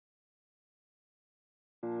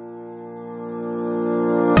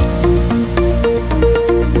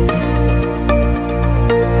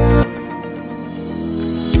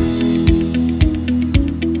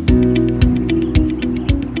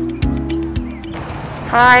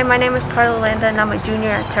Hi, my name is Karla and I'm a junior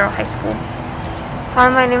at Terrell High School. Hi,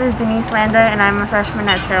 my name is Denise and I'm a freshman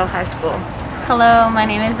at Terrell High School. Hello, my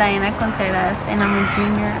name is Daenna and I'm a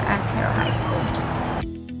junior at Terrell High School.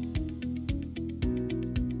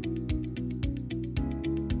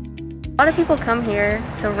 A lot of people come here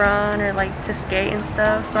to run or to skate and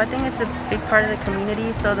stuff, so I think it's a big part of the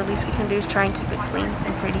community, so the least we can do is try and keep it clean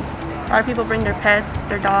and pretty. A lot of people bring their pets,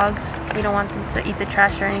 their dogs. We don't want them to eat the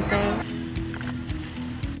trash or anything.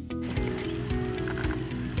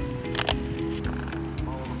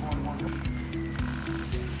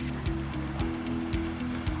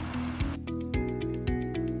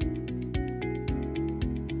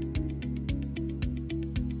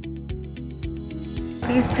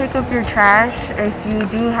 Please pick up your trash. If you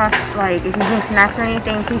do have, if you bring snacks or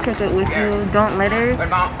anything, please take it with you. Don't litter.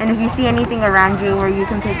 And if you see anything around you where you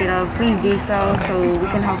can pick it up, please do so we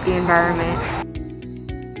can help the environment.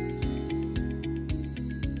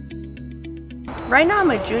 Right now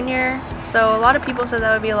I'm a junior, so a lot of people said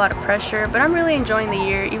that would be a lot of pressure, but I'm really enjoying the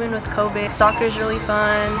year, even with COVID. Soccer is really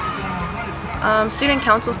fun. Student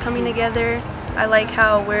council's coming together. I like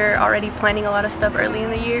how we're already planning a lot of stuff early in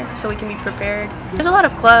the year so we can be prepared. There's a lot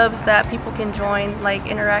of clubs that people can join, like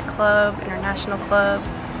Interact Club, International Club,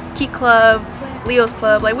 Key Club, Leo's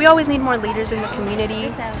Club. We always need more leaders in the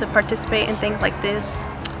community to participate in things like this.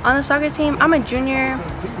 On the soccer team, I'm a junior,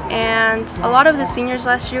 and a lot of the seniors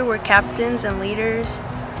last year were captains and leaders.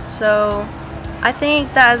 So I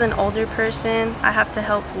think that as an older person, I have to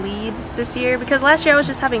help lead this year, because last year I was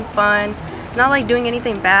just having fun. Not doing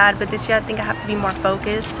anything bad, but this year I think I have to be more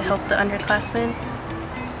focused to help the underclassmen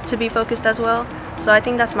to be focused as well. So I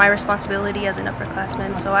think that's my responsibility as an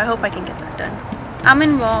upperclassman, so I hope I can get that done. I'm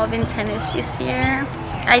involved in tennis this year.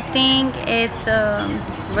 I think it's a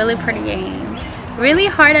really pretty game. Really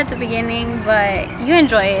hard at the beginning, but you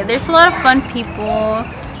enjoy it. There's a lot of fun people.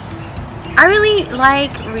 I really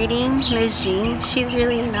like reading Miss G. She's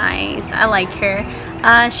really nice. I like her.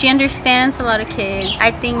 She understands a lot of kids. I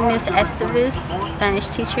think Miss Estevez, Spanish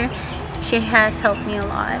teacher, she has helped me a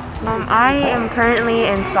lot. I am currently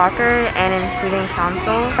in soccer and in student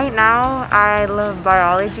council. Right now, I love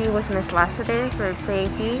biology with Miss Lassiter for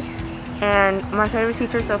pre-AP. And my favorite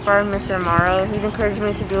teacher so far, Mr. Morrow. He's encouraged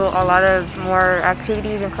me to do a lot of more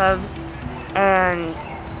activities and clubs and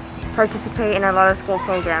participate in a lot of school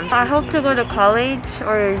programs. I hope to go to college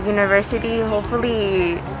or university,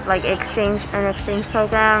 hopefully an exchange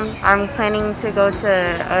program. I'm planning to go to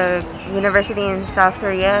a university in South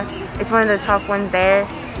Korea. It's one of the top ones there.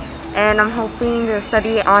 And I'm hoping to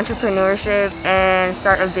study entrepreneurship and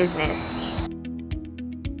start a business.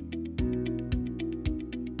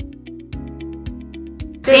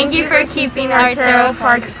 Thank you for keeping our Terrell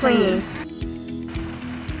parks clean.